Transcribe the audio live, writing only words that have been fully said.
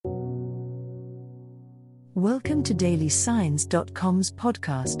Welcome to dailysigns.com's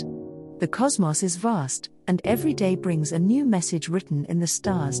podcast. The cosmos is vast, and every day brings a new message written in the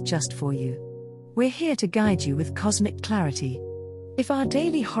stars just for you. We're here to guide you with cosmic clarity. If our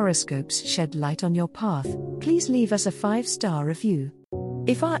daily horoscopes shed light on your path, please leave us a 5-star review.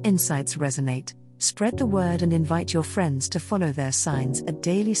 If our insights resonate, spread the word and invite your friends to follow their signs at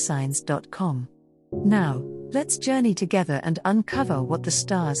dailysigns.com. Now, let's journey together and uncover what the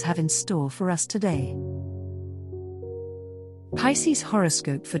stars have in store for us today. Pisces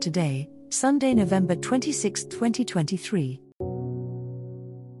horoscope for today, Sunday, November 26, 2023.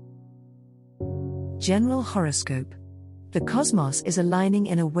 General horoscope. The cosmos is aligning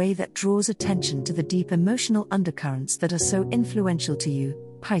in a way that draws attention to the deep emotional undercurrents that are so influential to you,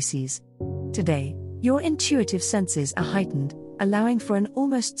 Pisces. Today, your intuitive senses are heightened, allowing for an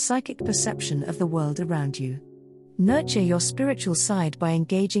almost psychic perception of the world around you. Nurture your spiritual side by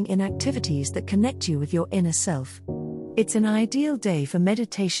engaging in activities that connect you with your inner self. It's an ideal day for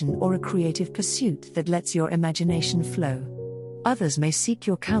meditation or a creative pursuit that lets your imagination flow. Others may seek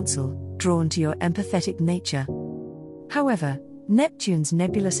your counsel, drawn to your empathetic nature. However, Neptune's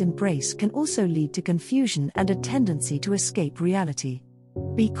nebulous embrace can also lead to confusion and a tendency to escape reality.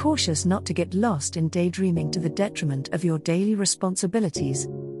 Be cautious not to get lost in daydreaming to the detriment of your daily responsibilities.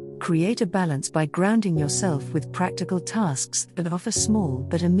 Create a balance by grounding yourself with practical tasks that offer small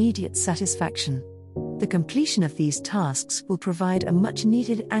but immediate satisfaction. The completion of these tasks will provide a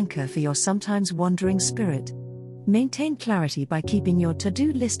much-needed anchor for your sometimes wandering spirit. Maintain clarity by keeping your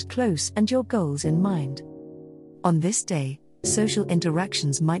to-do list close and your goals in mind. On this day, social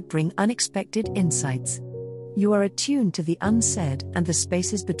interactions might bring unexpected insights. You are attuned to the unsaid and the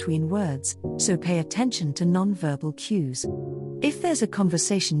spaces between words, so pay attention to non-verbal cues. If there's a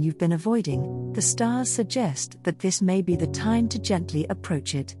conversation you've been avoiding, the stars suggest that this may be the time to gently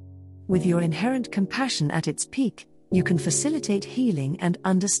approach it. With your inherent compassion at its peak, you can facilitate healing and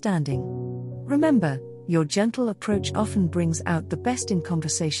understanding. Remember, your gentle approach often brings out the best in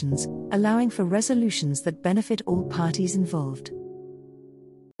conversations, allowing for resolutions that benefit all parties involved.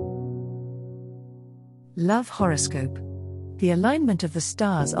 Love horoscope. The alignment of the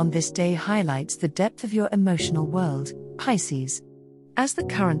stars on this day highlights the depth of your emotional world, Pisces. As the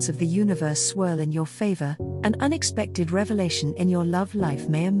currents of the universe swirl in your favor, an unexpected revelation in your love life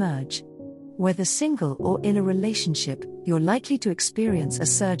may emerge. Whether single or in a relationship, you're likely to experience a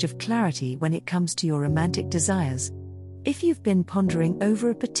surge of clarity when it comes to your romantic desires. If you've been pondering over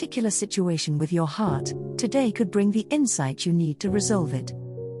a particular situation with your heart, today could bring the insight you need to resolve it.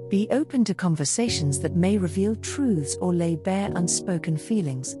 Be open to conversations that may reveal truths or lay bare unspoken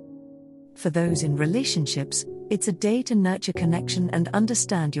feelings. For those in relationships, it's a day to nurture connection and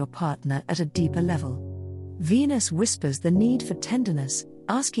understand your partner at a deeper level. Venus whispers the need for tenderness,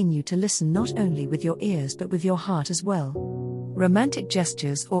 asking you to listen not only with your ears but with your heart as well. Romantic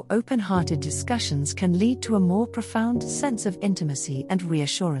gestures or open-hearted discussions can lead to a more profound sense of intimacy and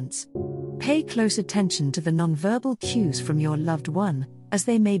reassurance. Pay close attention to the nonverbal cues from your loved one, as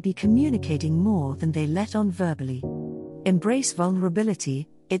they may be communicating more than they let on verbally. Embrace vulnerability,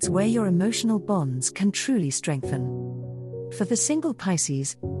 it's where your emotional bonds can truly strengthen. For the single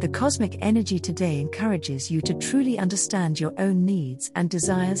Pisces, the cosmic energy today encourages you to truly understand your own needs and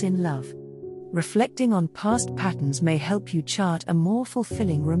desires in love. Reflecting on past patterns may help you chart a more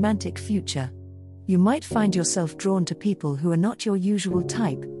fulfilling romantic future. You might find yourself drawn to people who are not your usual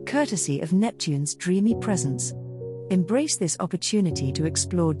type, courtesy of Neptune's dreamy presence. Embrace this opportunity to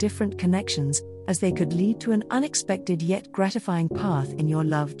explore different connections, as they could lead to an unexpected yet gratifying path in your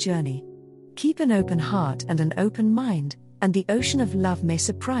love journey. Keep an open heart and an open mind, and the ocean of love may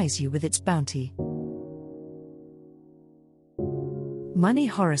surprise you with its bounty. Money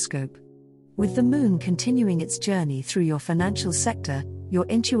horoscope. With the moon continuing its journey through your financial sector, your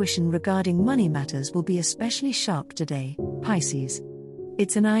intuition regarding money matters will be especially sharp today, Pisces.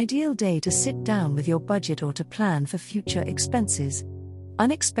 It's an ideal day to sit down with your budget or to plan for future expenses.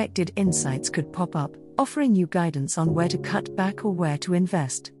 Unexpected insights could pop up, offering you guidance on where to cut back or where to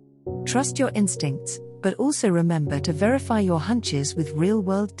invest. Trust your instincts, but also remember to verify your hunches with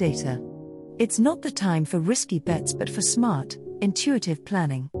real-world data. It's not the time for risky bets but for smart, intuitive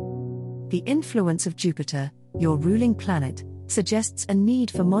planning. The influence of Jupiter, your ruling planet, suggests a need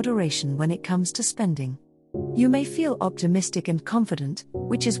for moderation when it comes to spending. You may feel optimistic and confident,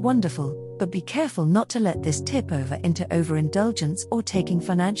 which is wonderful, but be careful not to let this tip over into overindulgence or taking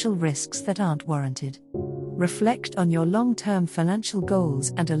financial risks that aren't warranted. Reflect on your long-term financial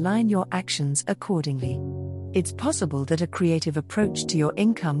goals and align your actions accordingly. It's possible that a creative approach to your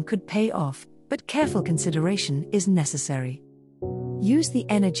income could pay off, but careful consideration is necessary. Use the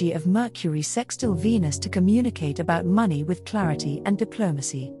energy of Mercury sextile Venus to communicate about money with clarity and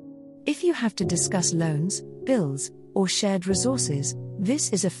diplomacy. If you have to discuss loans, bills, or shared resources, this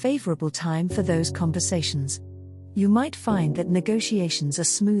is a favorable time for those conversations. You might find that negotiations are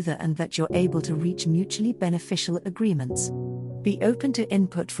smoother and that you're able to reach mutually beneficial agreements. Be open to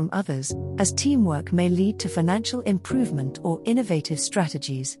input from others, as teamwork may lead to financial improvement or innovative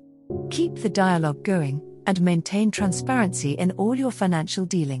strategies. Keep the dialogue going, and maintain transparency in all your financial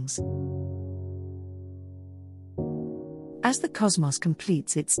dealings. As the cosmos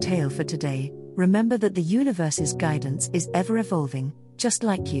completes its tale for today, remember that the universe's guidance is ever evolving, just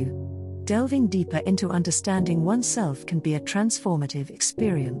like you. Delving deeper into understanding oneself can be a transformative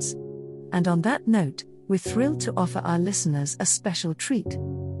experience. And on that note, we're thrilled to offer our listeners a special treat.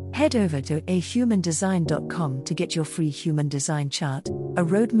 Head over to ahumandesign.com to get your free human design chart, a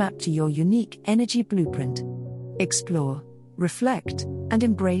roadmap to your unique energy blueprint. Explore, reflect, and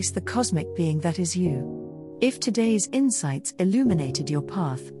embrace the cosmic being that is you. If today's insights illuminated your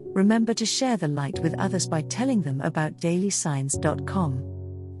path, remember to share the light with others by telling them about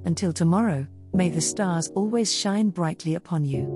dailysigns.com. Until tomorrow, may the stars always shine brightly upon you.